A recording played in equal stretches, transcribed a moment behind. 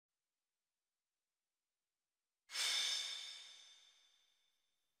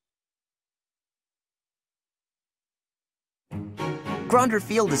Gronder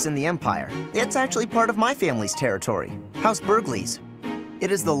Field is in the Empire. It's actually part of my family's territory, House Burgley's.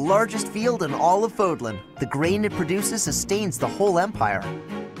 It is the largest field in all of Fodlan. The grain it produces sustains the whole Empire.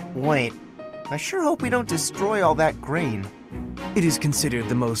 Wait, I sure hope we don't destroy all that grain. It is considered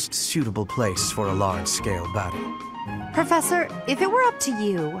the most suitable place for a large-scale battle. Professor, if it were up to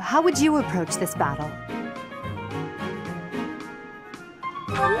you, how would you approach this battle?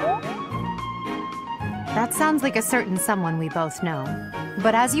 That sounds like a certain someone we both know.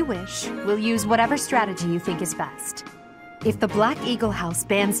 But as you wish, we'll use whatever strategy you think is best. If the Black Eagle House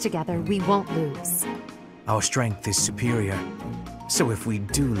bands together, we won't lose. Our strength is superior. So if we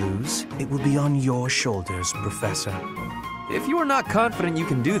do lose, it will be on your shoulders, Professor. If you are not confident you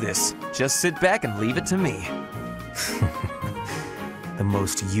can do this, just sit back and leave it to me. The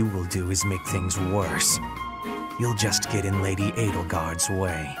most you will do is make things worse. You'll just get in Lady Edelgard's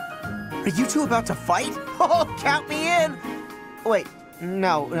way. Are you two about to fight? Oh, count me in! Wait,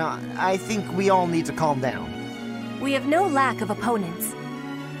 no, I think we all need to calm down. We have no lack of opponents.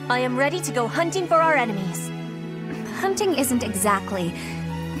 I am ready to go hunting for our enemies. Hunting isn't exactly...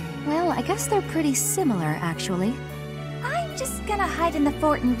 Well, I guess they're pretty similar, actually. I'm just gonna hide in the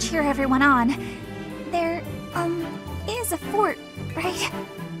fort and cheer everyone on. There, is a fort, right?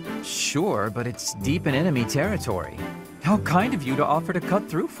 Sure, but it's deep in enemy territory. How kind of you to offer to cut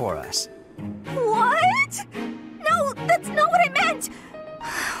through for us. What? No, that's not what I meant!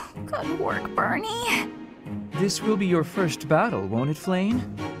 Good work, Bernie. This will be your first battle, won't it,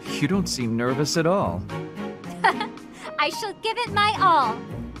 Flane? You don't seem nervous at all. I shall give it my all.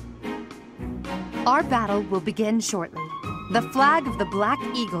 Our battle will begin shortly. The flag of the Black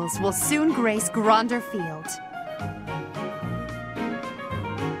Eagles will soon grace Gronder Field.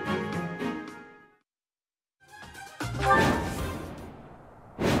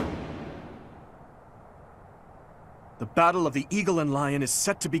 The Battle of the Eagle and Lion is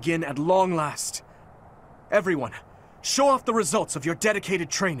set to begin at long last. Everyone, show off the results of your dedicated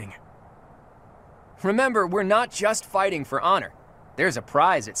training. Remember, we're not just fighting for honor. There's a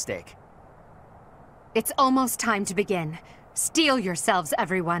prize at stake. It's almost time to begin. Steel yourselves,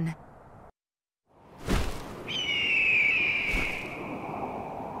 everyone.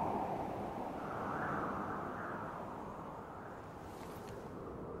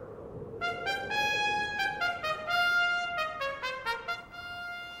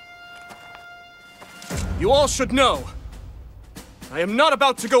 You all should know, I am not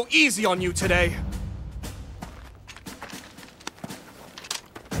about to go easy on you today.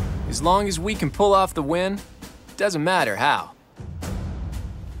 As long as we can pull off the win, doesn't matter how.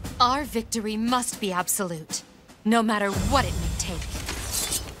 Our victory must be absolute, no matter what it may take.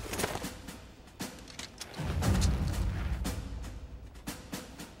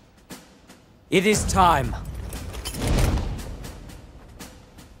 It is time.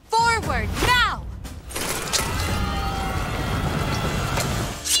 Forward, now!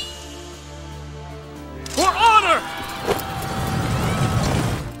 For honor!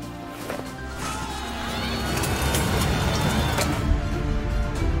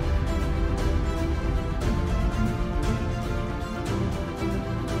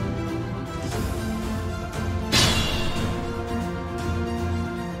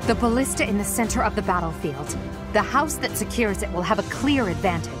 The ballista in the center of the battlefield. The house that secures it will have a clear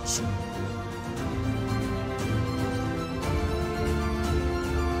advantage.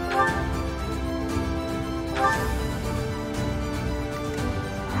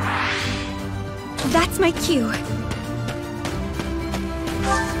 That's my cue.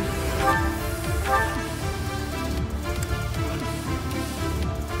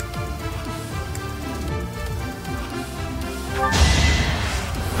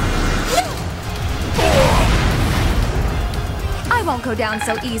 I won't go down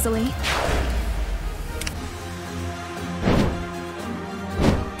so easily.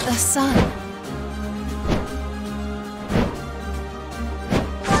 The sun.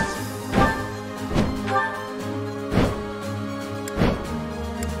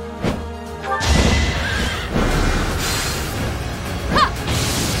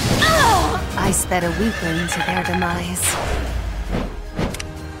 I sped a weakling to their demise.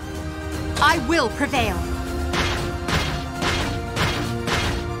 I will prevail.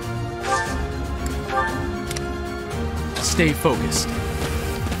 Stay focused.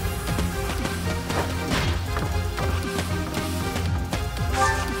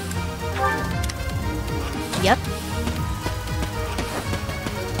 Yep.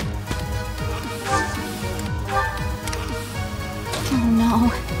 Oh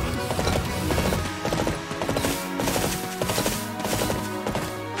no.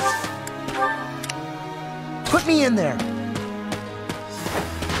 Put me in there.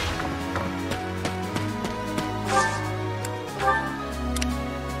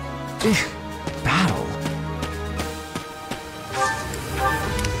 battle.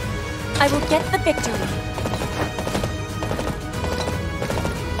 I will get the victory.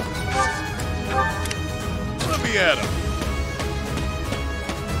 Let me at him.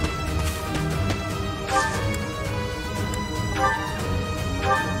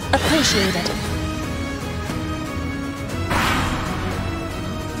 Appreciated.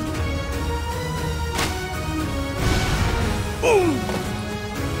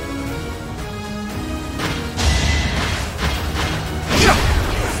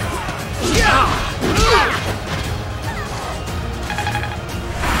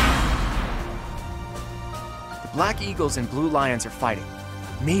 The Black Eagles and Blue Lions are fighting.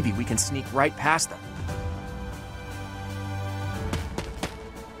 Maybe we can sneak right past them.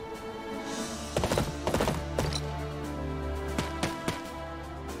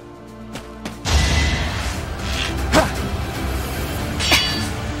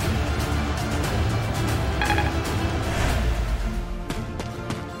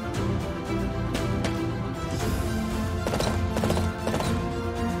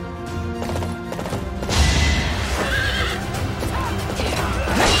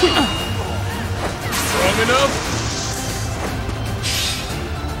 Strong enough?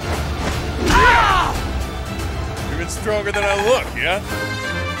 Even stronger than I look, yeah?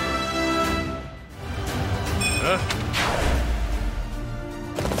 Huh?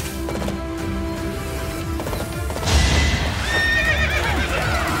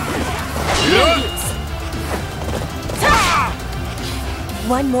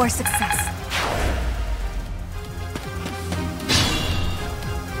 One more success.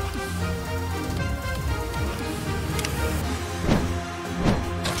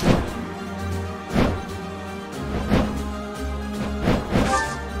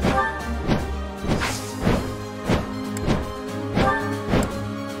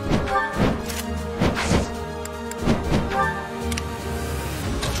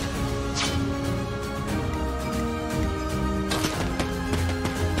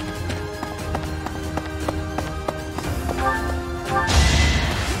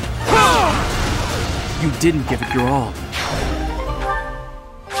 You didn't give it your all.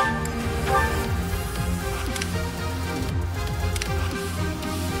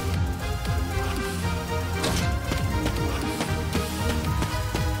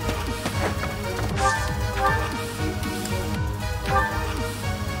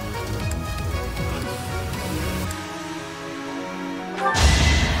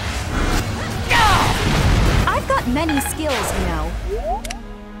 I've got many skills, you know.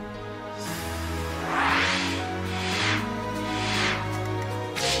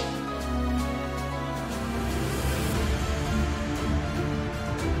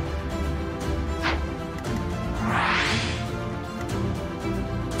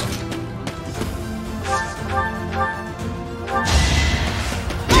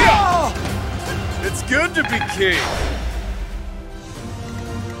 It's good to be king.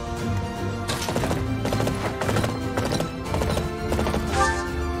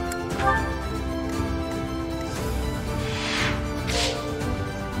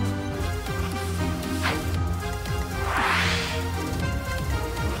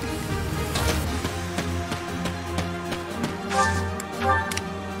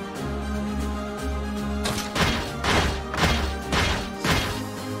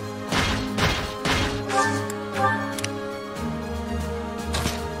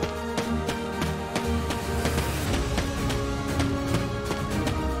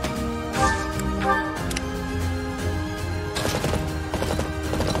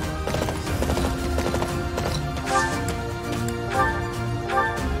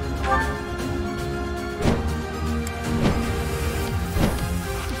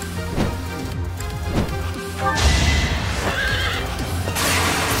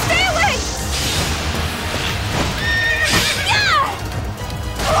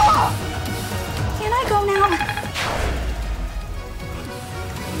 Can I go now?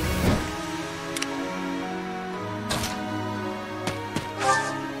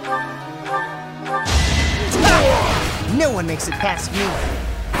 No one makes it past me.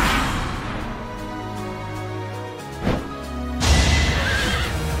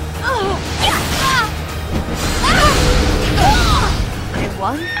 I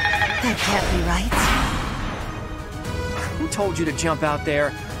won? That can't be right. Who told you to jump out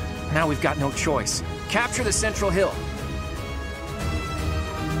there? Now we've got no choice. Capture the central hill.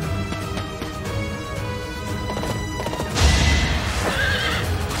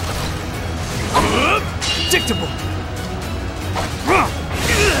 Predictable!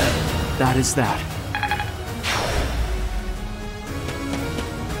 That is that.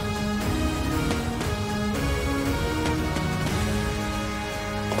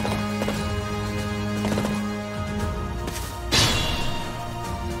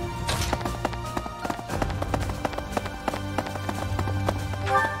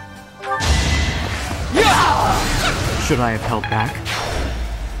 Should I have held back?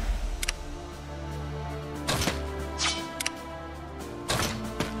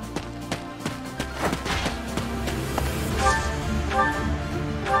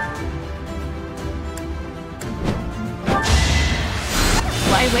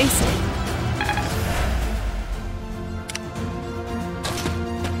 Why waste it?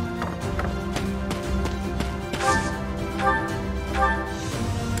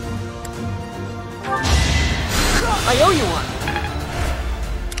 I owe you one.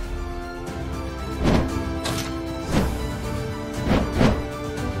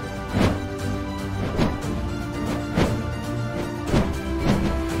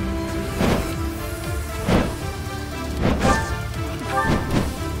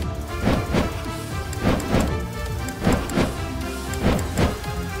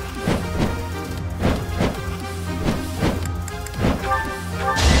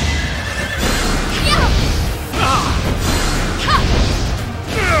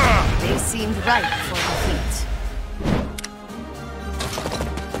 They seemed ripe for defeat.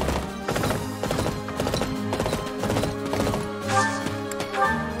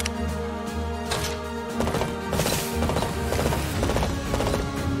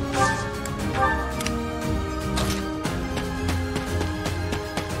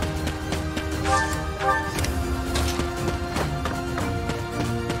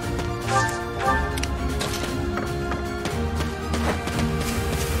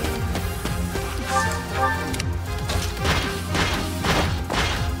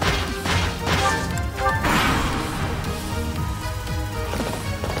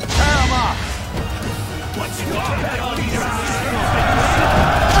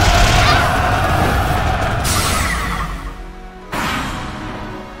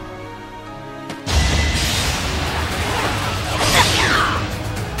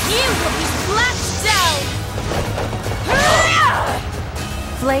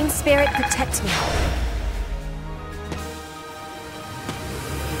 Flame Spirit, protect me.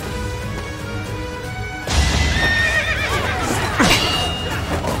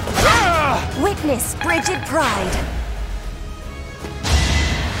 Witness Brigid Pride.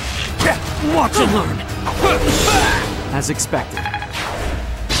 Watch and learn! As expected.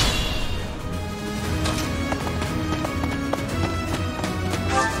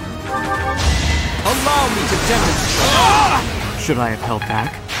 Allow me to demonstrate! Should I have held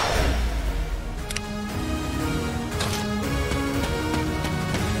back?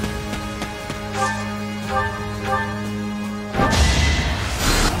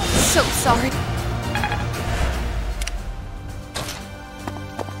 So sorry.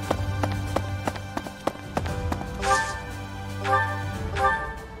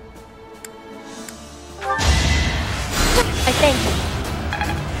 I thank you.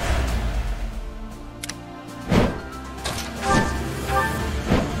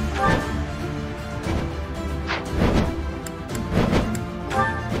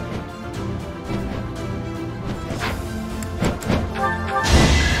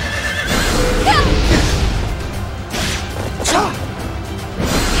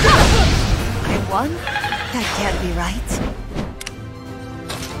 One? That can't be right.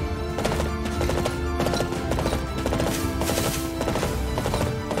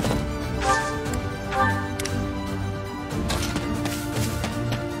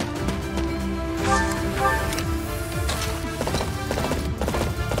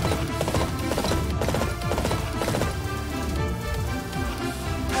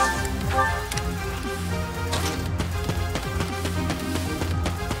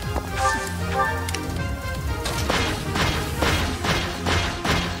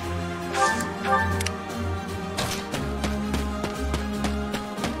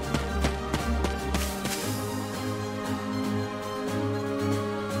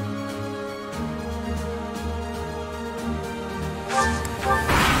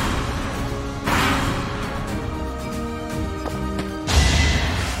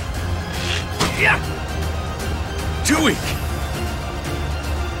 Too weak.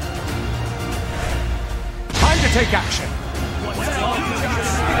 Time to take action.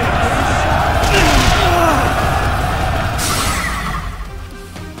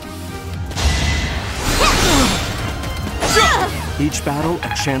 Each battle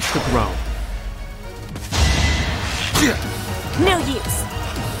a chance to grow. No use.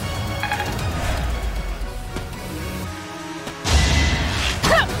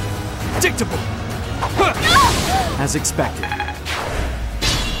 Predictable. As expected.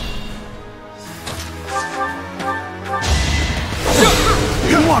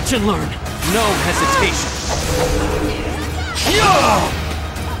 Watch and learn. No hesitation.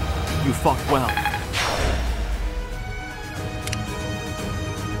 You fought well.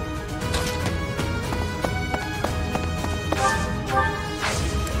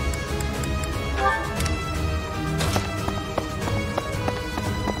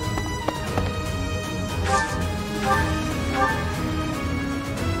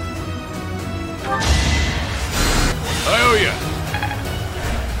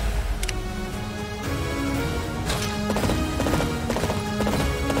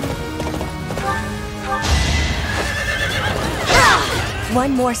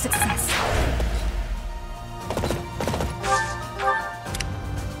 One more success.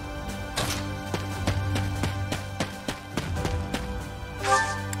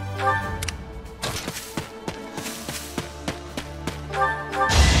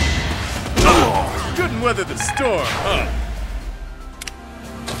 Couldn't weather the storm, huh?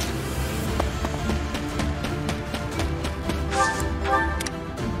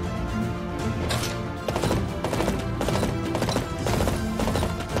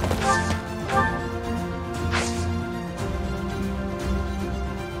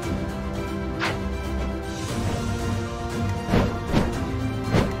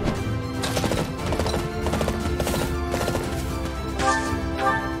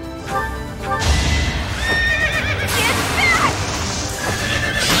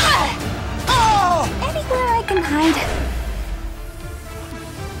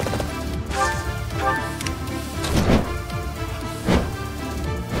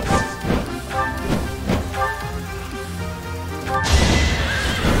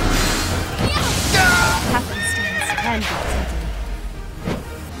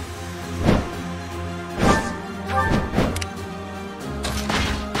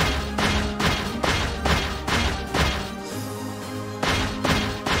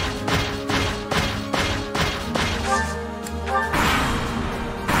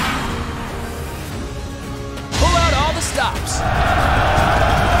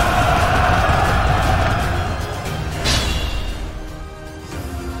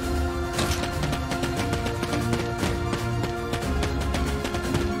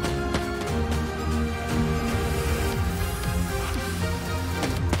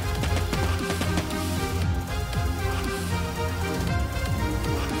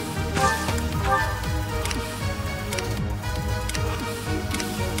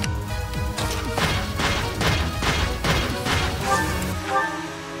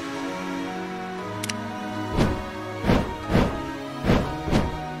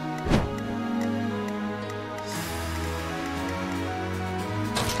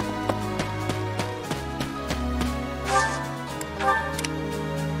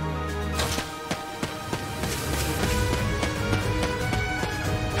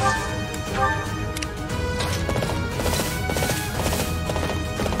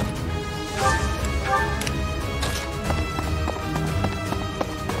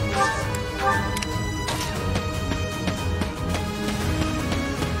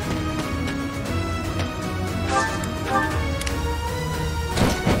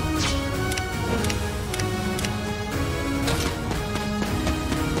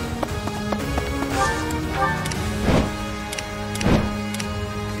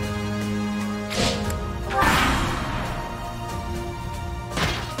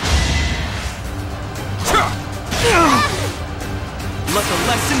 Let the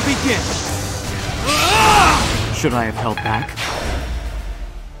lesson begin! Should I have held back?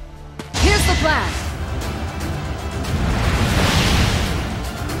 Here's the plan.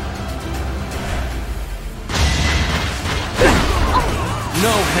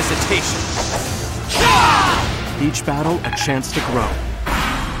 No hesitation! Each battle a chance to grow.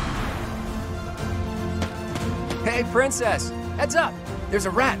 Hey, Princess! Heads up! There's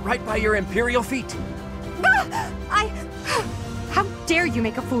a rat right by your Imperial feet. How dare you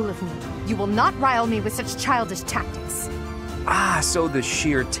make a fool of me? You will not rile me with such childish tactics. Ah, so the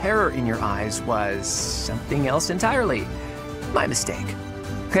sheer terror in your eyes was something else entirely. My mistake.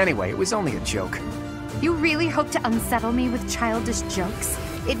 Anyway, it was only a joke. You really hope to unsettle me with childish jokes?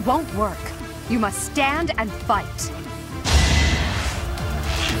 It won't work. You must stand and fight.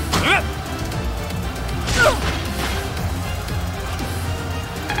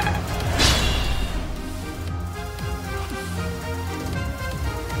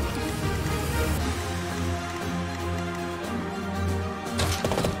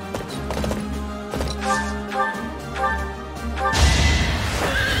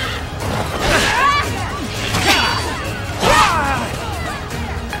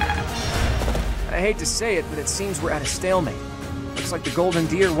 I hate to say it, but it seems we're at a stalemate. Looks like the Golden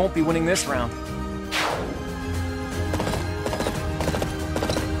Deer won't be winning this round.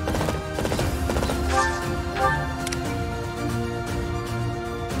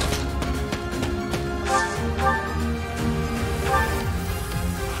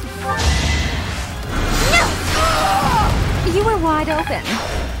 You were wide open.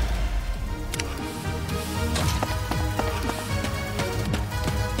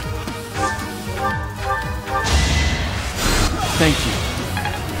 Thank you.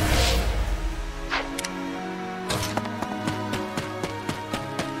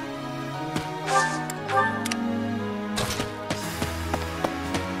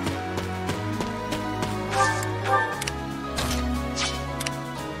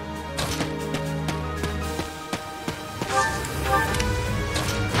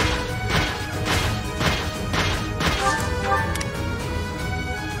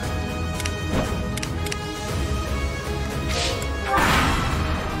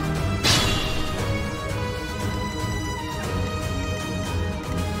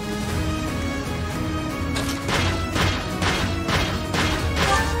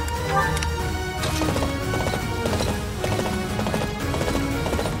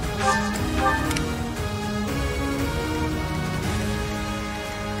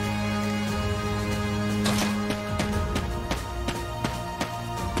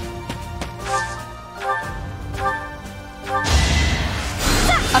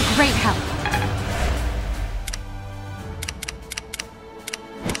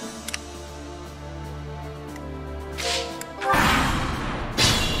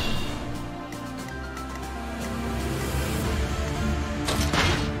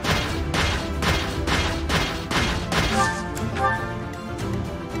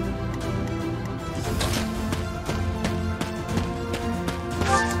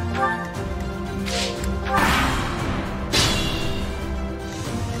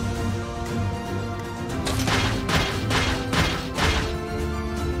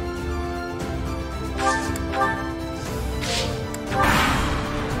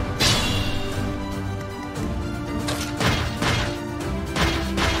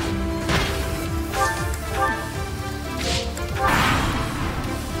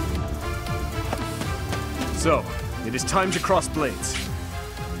 So, it is time to cross blades.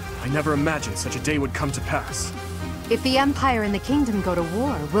 I never imagined such a day would come to pass. If the Empire and the Kingdom go to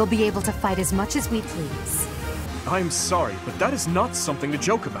war, we'll be able to fight as much as we please. I'm sorry, but that is not something to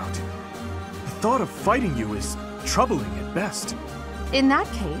joke about. The thought of fighting you is troubling at best. In that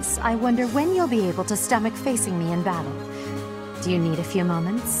case, I wonder when you'll be able to stomach facing me in battle. Do you need a few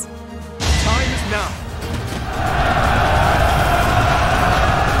moments? Time is now!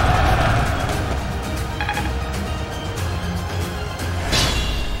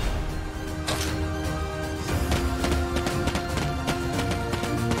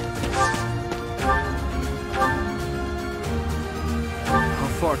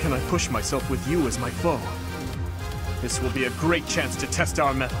 How far can I push myself with you as my foe? This will be a great chance to test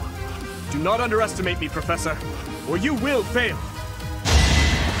our mettle. Do not underestimate me, Professor, or you will fail.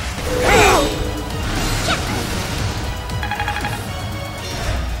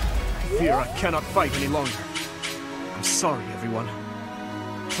 I fear I cannot fight any longer. I'm sorry, everyone.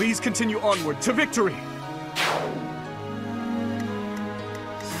 Please continue onward to victory!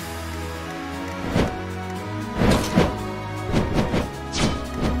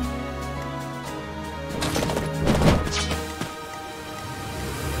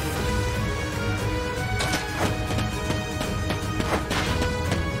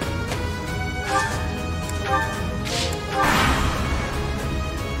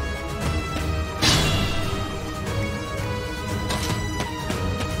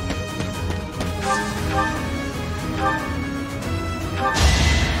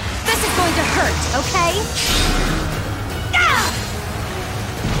 Okay?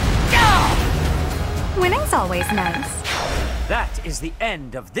 Winning's always nice. That is the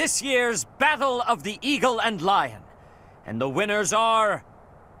end of this year's Battle of the Eagle and Lion. And the winners are...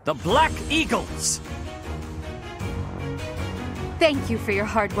 the Black Eagles. Thank you for your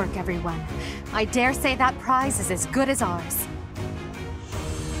hard work, everyone. I dare say that prize is as good as ours.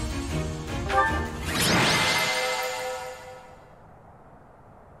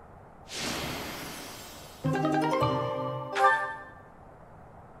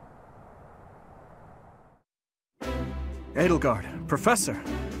 Edelgard, Professor,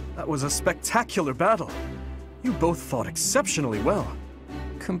 that was a spectacular battle. You both fought exceptionally well.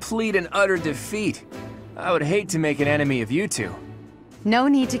 Complete and utter defeat. I would hate to make an enemy of you two. No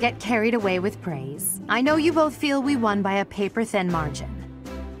need to get carried away with praise. I know you both feel we won by a paper-thin margin.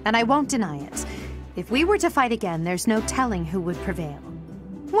 And I won't deny it. If we were to fight again, there's no telling who would prevail.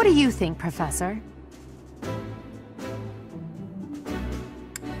 What do you think, Professor?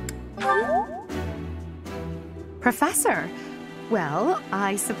 Professor, well,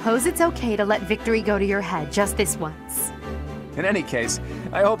 I suppose it's okay to let victory go to your head just this once. In any case,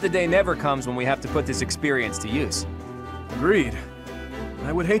 I hope the day never comes when we have to put this experience to use. Agreed.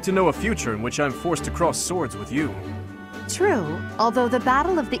 I would hate to know a future in which I'm forced to cross swords with you. True, although the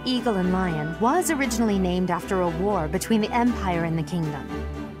Battle of the Eagle and Lion was originally named after a war between the Empire and the Kingdom.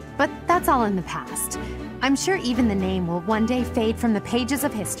 But that's all in the past. I'm sure even the name will one day fade from the pages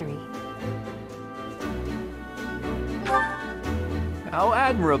of history. How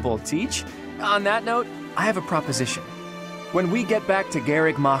admirable, Teach. On that note, I have a proposition. When we get back to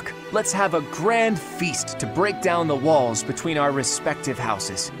Garreg Mach, let's have a grand feast to break down the walls between our respective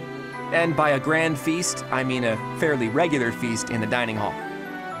houses. And by a grand feast, I mean a fairly regular feast in the dining hall.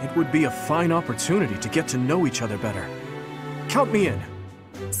 It would be a fine opportunity to get to know each other better. Count me in.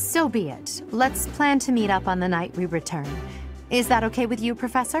 So be it. Let's plan to meet up on the night we return. Is that okay with you,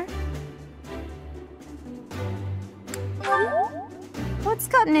 Professor? What's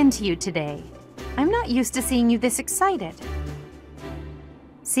gotten into you today? I'm not used to seeing you this excited.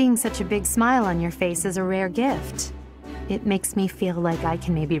 Seeing such a big smile on your face is a rare gift. It makes me feel like I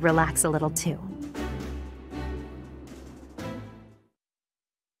can maybe relax a little too.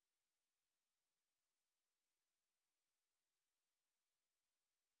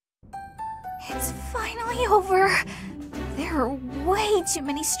 It's finally over. There are way too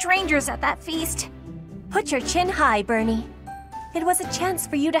many strangers at that feast. Put your chin high, Bernie. It was a chance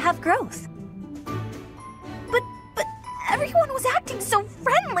for you to have growth. But everyone was acting so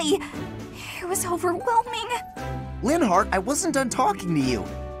friendly. It was overwhelming. Linhardt, I wasn't done talking to you.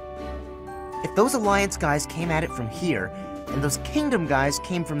 If those Alliance guys came at it from here, and those Kingdom guys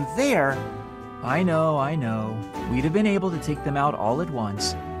came from there... I know. We'd have been able to take them out all at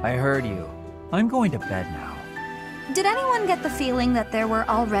once. I heard you. I'm going to bed now. Did anyone get the feeling that there were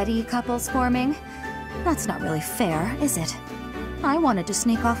already couples forming? That's not really fair, is it? I wanted to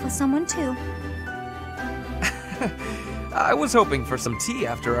sneak off with someone too. I was hoping for some tea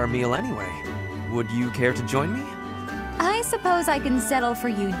after our meal anyway. Would you care to join me? I suppose I can settle for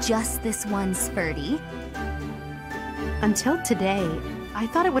you just this once, Ferdy. Until today, I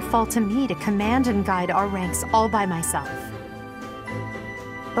thought it would fall to me to command and guide our ranks all by myself.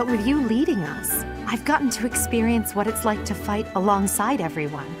 But with you leading us, I've gotten to experience what it's like to fight alongside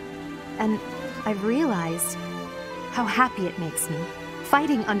everyone. And I've realized how happy it makes me,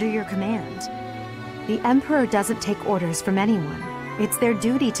 fighting under your command. The Emperor doesn't take orders from anyone. It's their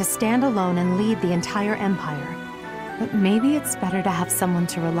duty to stand alone and lead the entire Empire. But maybe it's better to have someone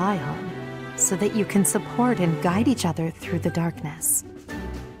to rely on, so that you can support and guide each other through the darkness.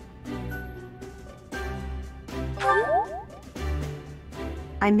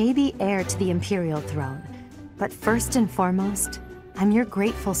 I may be heir to the Imperial throne, but first and foremost, I'm your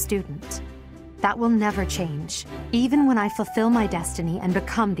grateful student. That will never change, even when I fulfill my destiny and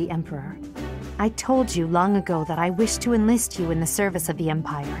become the Emperor. I told you long ago that I wish to enlist you in the service of the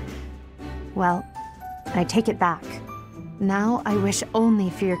Empire. Well, I take it back. Now I wish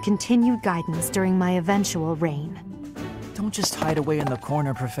only for your continued guidance during my eventual reign. Don't just hide away in the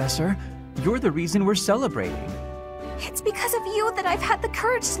corner, Professor. You're the reason we're celebrating. It's because of you that I've had the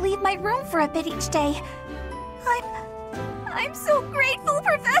courage to leave my room for a bit each day. I'm so grateful,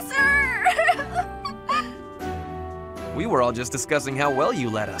 Professor! We were all just discussing how well you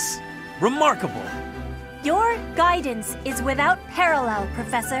led us. Remarkable! Your guidance is without parallel,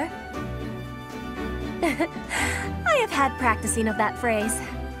 Professor. I have had practicing of that phrase.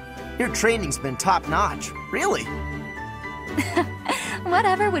 Your training's been top-notch, really.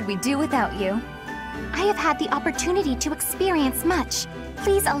 Whatever would we do without you? I have had the opportunity to experience much.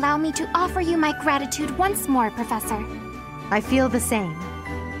 Please allow me to offer you my gratitude once more, Professor. I feel the same.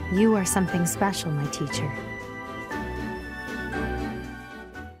 You are something special, my teacher.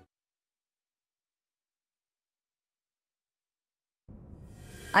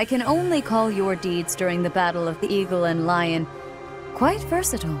 I can only call your deeds during the Battle of the Eagle and Lion quite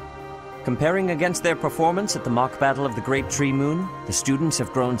versatile. Comparing against their performance at the mock battle of the Great Tree Moon, the students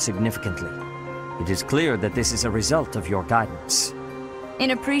have grown significantly. It is clear that this is a result of your guidance.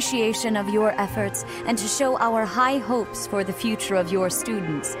 In appreciation of your efforts and to show our high hopes for the future of your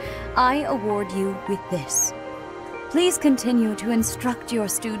students, I award you with this. Please continue to instruct your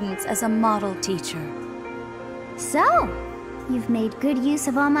students as a model teacher. So, you've made good use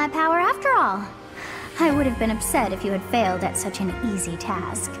of all my power after all. I would have been upset if you had failed at such an easy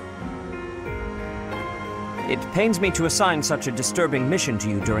task. It pains me to assign such a disturbing mission to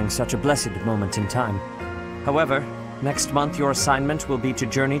you during such a blessed moment in time. However, next month your assignment will be to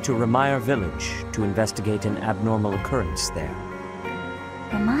journey to Remire Village to investigate an abnormal occurrence there.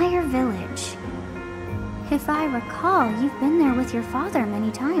 Remire Village. If I recall, you've been there with your father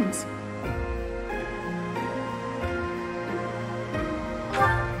many times.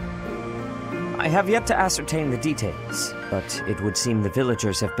 I have yet to ascertain the details, but it would seem the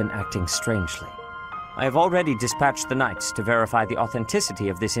villagers have been acting strangely. I have already dispatched the knights to verify the authenticity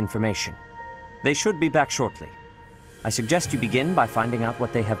of this information. They should be back shortly. I suggest you begin by finding out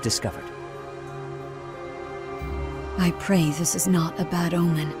what they have discovered. I pray this is not a bad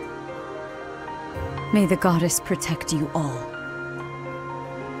omen. May the goddess protect you all.